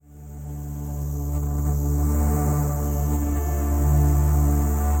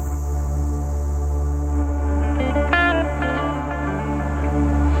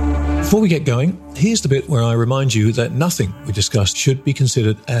Before we get going, here's the bit where I remind you that nothing we discussed should be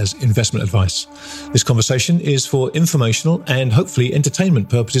considered as investment advice. This conversation is for informational and hopefully entertainment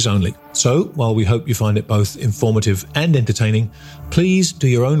purposes only. So, while we hope you find it both informative and entertaining, please do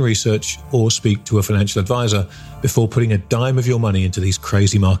your own research or speak to a financial advisor before putting a dime of your money into these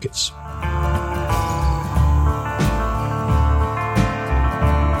crazy markets.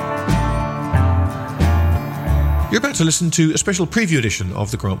 You're about to listen to a special preview edition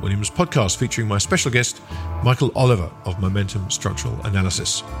of the Grant Williams podcast featuring my special guest, Michael Oliver of Momentum Structural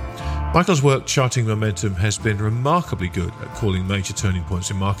Analysis. Michael's work charting momentum has been remarkably good at calling major turning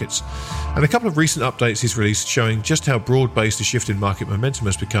points in markets, and a couple of recent updates he's released showing just how broad-based the shift in market momentum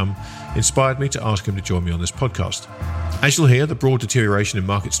has become inspired me to ask him to join me on this podcast. As you'll hear, the broad deterioration in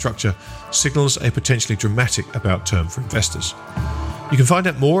market structure signals a potentially dramatic about turn for investors. You can find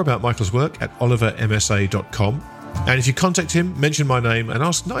out more about Michael's work at olivermsa.com. And if you contact him, mention my name and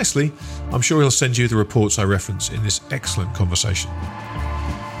ask nicely, I'm sure he'll send you the reports I reference in this excellent conversation.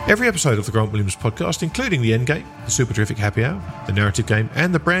 Every episode of the Grant Williams podcast, including the Endgame, the Super Terrific Happy Hour, the Narrative Game,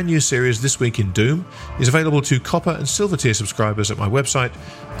 and the brand new series This Week in Doom, is available to Copper and Silver tier subscribers at my website,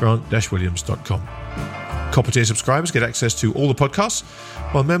 grant-williams.com. Copper tier subscribers get access to all the podcasts,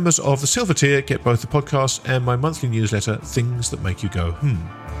 while members of the Silver tier get both the podcast and my monthly newsletter, Things That Make You Go,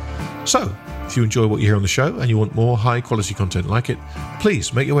 So, if you enjoy what you hear on the show and you want more high-quality content like it,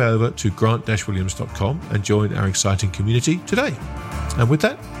 please make your way over to grant-williams.com and join our exciting community today. And with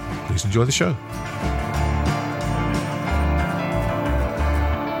that, please enjoy the show.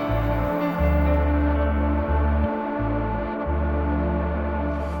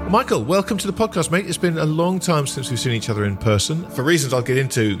 Michael, welcome to the podcast, mate. It's been a long time since we've seen each other in person. For reasons I'll get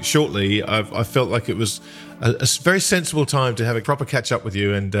into shortly, I felt like it was a very sensible time to have a proper catch up with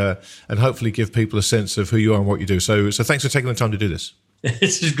you and hopefully give people a sense of who you are and what you do. So thanks for taking the time to do this.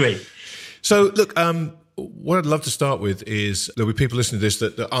 This is great. So look, what I'd love to start with is there'll be people listening to this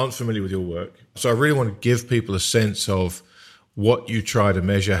that aren't familiar with your work. So I really want to give people a sense of what you try to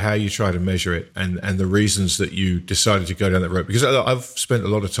measure, how you try to measure it, and the reasons that you decided to go down that road. Because I've spent a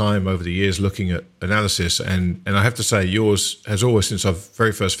lot of time over the years looking at analysis, and I have to say yours has always, since I've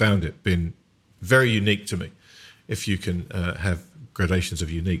very first found it, been very unique to me. If you can have gradations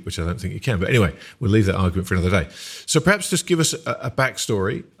of unique, which I don't think you can. But anyway, we'll leave that argument for another day. So perhaps just give us a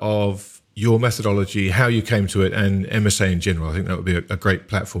backstory of your methodology, how you came to it, and MSA in general. I think that would be a great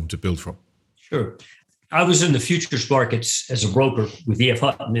platform to build from. Sure. I was in the futures markets as a broker with E.F.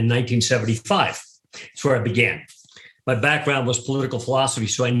 Hutton in 1975. That's where I began. My background was political philosophy,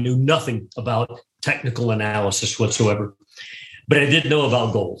 so I knew nothing about technical analysis whatsoever. But I did know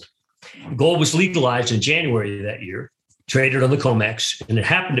about gold. Gold was legalized in January of that year, traded on the COMEX, and it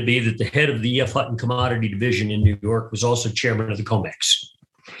happened to be that the head of the E.F. Hutton Commodity Division in New York was also chairman of the COMEX,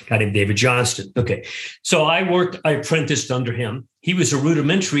 a guy named David Johnston. Okay, so I apprenticed under him. He was a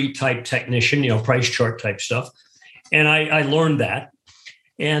rudimentary type technician, price chart type stuff. And I learned that.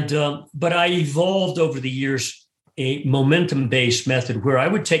 But I evolved over the years a momentum-based method where I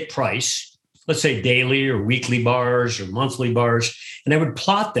would take price, let's say daily or weekly bars or monthly bars, and I would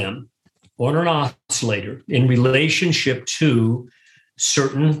plot them on an oscillator in relationship to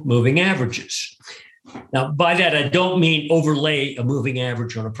certain moving averages. Now, by that, I don't mean overlay a moving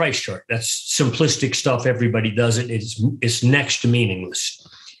average on a price chart. That's simplistic stuff. Everybody does it. It's next to meaningless.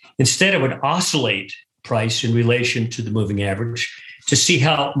 Instead, I would oscillate price in relation to the moving average to see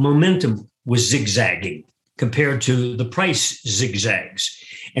how momentum was zigzagging compared to the price zigzags.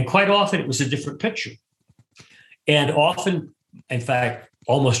 And quite often, it was a different picture. And often, in fact,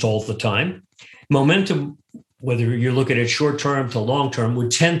 almost all the time, momentum, whether you're looking at short-term to long-term,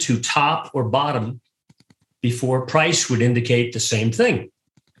 would tend to top or bottom before price would indicate the same thing.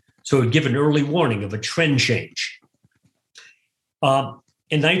 So it would give an early warning of a trend change. In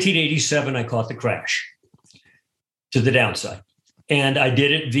 1987, I caught the crash to the downside. And I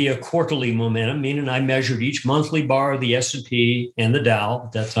did it via quarterly momentum, meaning I measured each monthly bar of the S&P and the Dow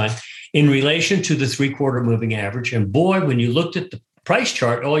at that time in relation to the three-quarter moving average. And boy, when you looked at the price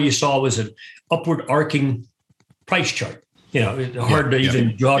chart, all you saw was an upward arcing price chart. Hard to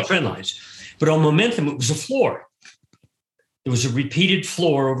even draw trend lines. But on momentum, it was a floor. It was a repeated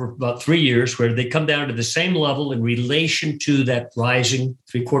floor over about 3 years where they come down to the same level in relation to that rising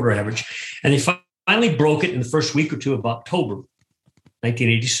three-quarter average. And they finally broke it in the first week or two of October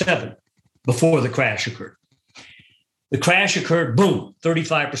 1987, before the crash occurred. The crash occurred, boom,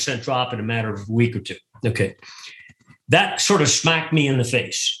 35% drop in a matter of a week or two. Okay. That sort of smacked me in the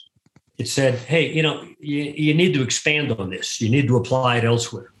face. It said, hey, you need to expand on this. You need to apply it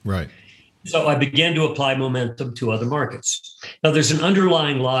elsewhere. Right. So I began to apply momentum to other markets. Now, there's an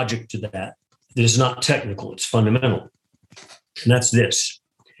underlying logic to that is not technical, it's fundamental. And that's this.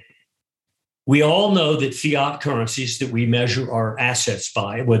 We all know that fiat currencies that we measure our assets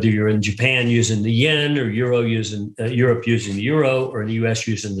by, whether you're in Japan using the yen or Europe using the euro or in the US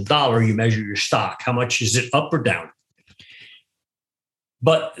using the dollar, you measure your stock. How much is it up or down?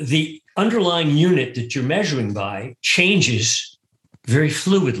 But the underlying unit that you're measuring by changes very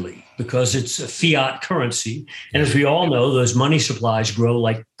fluidly because it's a fiat currency. And as we all know, those money supplies grow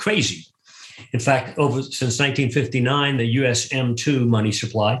like crazy. In fact, since 1959, the US M2 money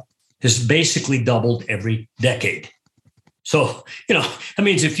supply has basically doubled every decade. So, that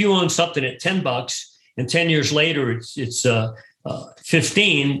means if you own something at $10 and 10 years later it's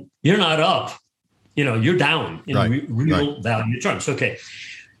 15, you're not up. You're down in real value terms. Okay.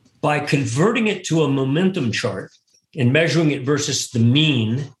 By converting it to a momentum chart and measuring it versus the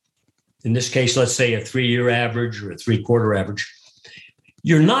mean, in this case, let's say a 3-year average or a 3-quarter average,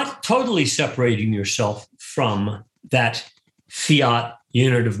 you're not totally separating yourself from that fiat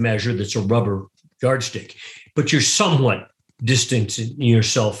unit of measure that's a rubber yardstick, but you're somewhat distancing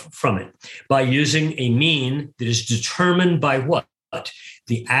yourself from it by using a mean that is determined by what?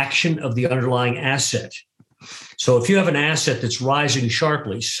 The action of the underlying asset. So if you have an asset that's rising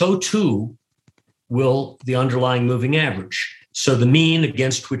sharply, so too will the underlying moving average. So the mean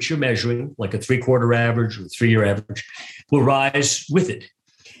against which you're measuring, like a 3-quarter average or 3-year average, will rise with it.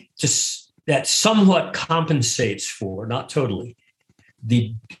 Just that somewhat compensates for, not totally,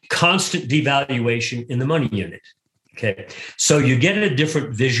 the constant devaluation in the money unit. Okay, so you get a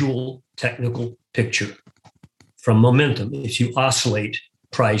different visual technical picture from momentum if you oscillate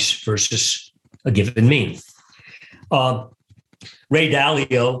price versus a given mean. Ray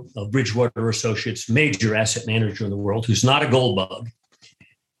Dalio of Bridgewater Associates, major asset manager in the world, who's not a gold bug,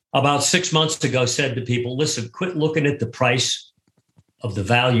 about 6 months ago said to people, listen, quit looking at the price of the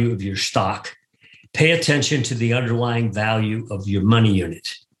value of your stock. Pay attention to the underlying value of your money unit.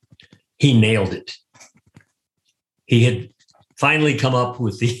 He nailed it. He had finally come up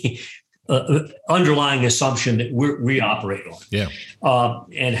with the underlying assumption that we operate on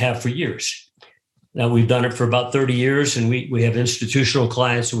and have for years. Now, we've done it for about 30 years, and we have institutional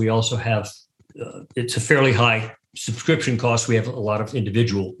clients, and we also have, it's a fairly high subscription cost. We have a lot of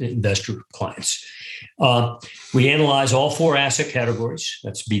individual investor clients. We analyze all 4 asset categories.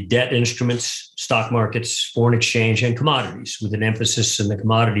 That's be debt instruments, stock markets, foreign exchange, and commodities, with an emphasis in the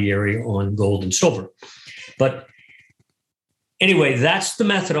commodity area on gold and silver. But anyway, that's the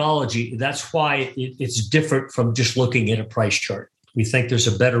methodology. That's why it's different from just looking at a price chart. We think there's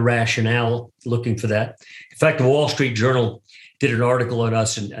a better rationale looking for that. In fact, the Wall Street Journal did an article on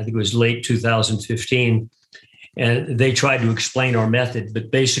us, and I think it was late 2015, and they tried to explain our method, but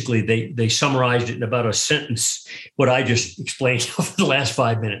basically they summarized it in about a sentence, what I just explained over the last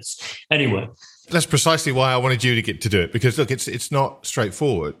 5 minutes. Anyway. That's precisely why I wanted you to get to do it, because look, it's not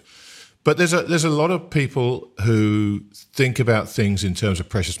straightforward. But there's a lot of people who think about things in terms of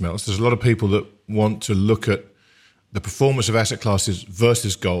precious metals. There's a lot of people that want to look at the performance of asset classes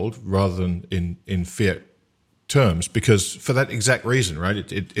versus gold rather than in fiat terms, because for that exact reason,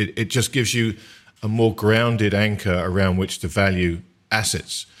 right? It just gives you a more grounded anchor around which to value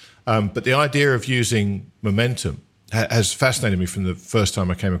assets. But the idea of using momentum has fascinated me from the first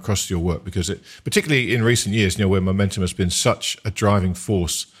time I came across your work, because particularly in recent years, where momentum has been such a driving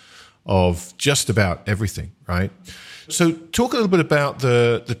force of just about everything, right? So talk a little bit about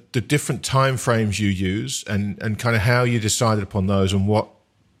the different time frames you use and kind of how you decided upon those and what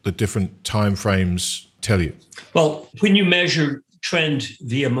the different time frames tell you. Well, when you measure trend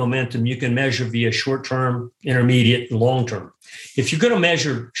via momentum, you can measure via short-term, intermediate, and long-term. If you're going to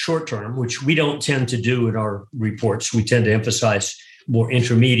measure short-term, which we don't tend to do in our reports, we tend to emphasize more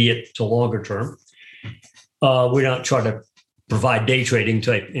intermediate to longer term. We don't try to provide day trading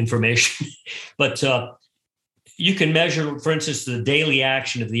type information, but you can measure, for instance, the daily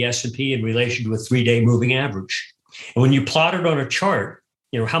action of the S&P in relation to a 3-day moving average. And when you plot it on a chart,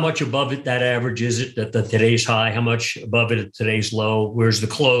 how much above it that average is it at today's high, how much above it at today's low, where's the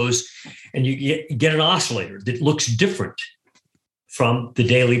close, and you get an oscillator that looks different from the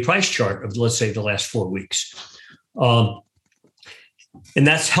daily price chart of, let's say, the last 4 weeks. And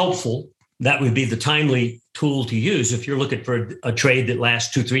that's helpful. That would be the timely tool to use if you're looking for a trade that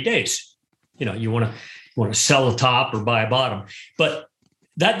lasts 2-3 days. You want to sell a top or buy a bottom, but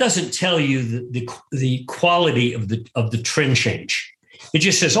that doesn't tell you the quality of the trend change. It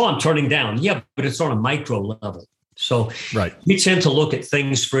just says, "Oh, I'm turning down." Yeah, but it's on a micro level. So right. We tend to look at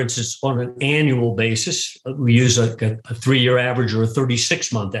things, for instance, on an annual basis. We use a 3-year average or a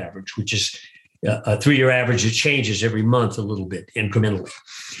 36-month average, which is a 3-year average that changes every month a little bit incrementally.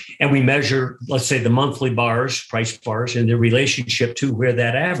 And we measure, let's say, the monthly bars, price bars, and their relationship to where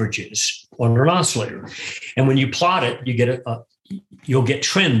that average is on an oscillator. And when you plot it, you'll get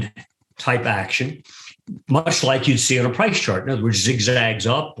trend type action, much like you'd see on a price chart. In other words, zigzags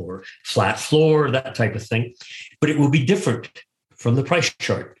up or flat floor, that type of thing. But it will be different from the price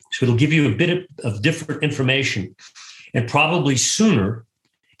chart. So it'll give you a bit of different information, and probably sooner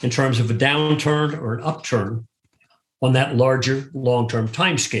in terms of a downturn or an upturn on that larger long-term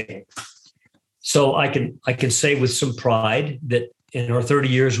time scale. So I can say with some pride that in our 30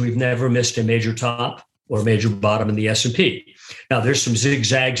 years, we've never missed a major top or a major bottom in the S&P. Now, there's some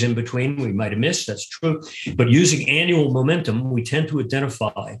zigzags in between we might have missed, that's true. But using annual momentum, we tend to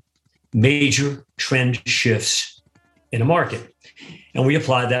identify major trend shifts in a market. And we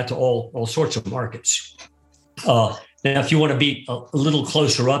apply that to all sorts of markets. Now, if you want to be a little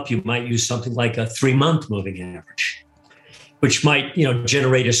closer up, you might use something like a 3-month moving average, which might,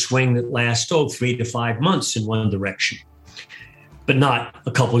 generate a swing that lasts 3 to 5 months in one direction, but not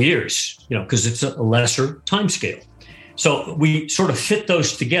a couple of years, because it's a lesser time scale. So we sort of fit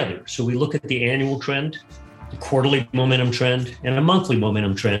those together. So we look at the annual trend, the quarterly momentum trend, and a monthly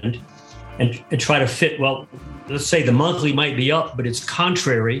momentum trend, and try to fit, let's say the monthly might be up, but it's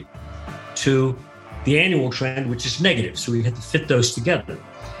contrary to the annual trend, which is negative. So we have to fit those together.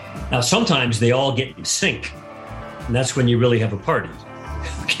 Now, sometimes they all get in sync, and that's when you really have a party,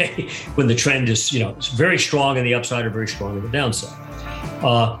 okay? When the trend is, it's very strong on the upside or very strong on the downside.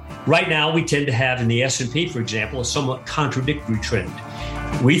 Right now, we tend to have in the S&P, for example, a somewhat contradictory trend.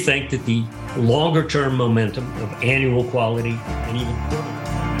 We think that the longer-term momentum of annual quality and even quarterly.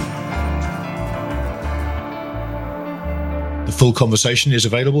 The full conversation is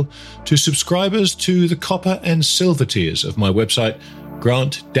available to subscribers to the copper and silver tiers of my website,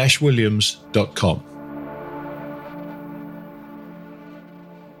 grant-williams.com.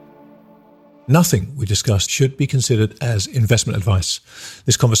 Nothing we discussed should be considered as investment advice.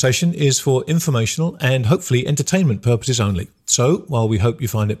 This conversation is for informational and hopefully entertainment purposes only. So, while we hope you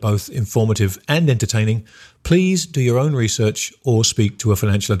find it both informative and entertaining, please do your own research or speak to a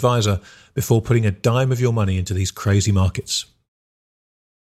financial advisor before putting a dime of your money into these crazy markets.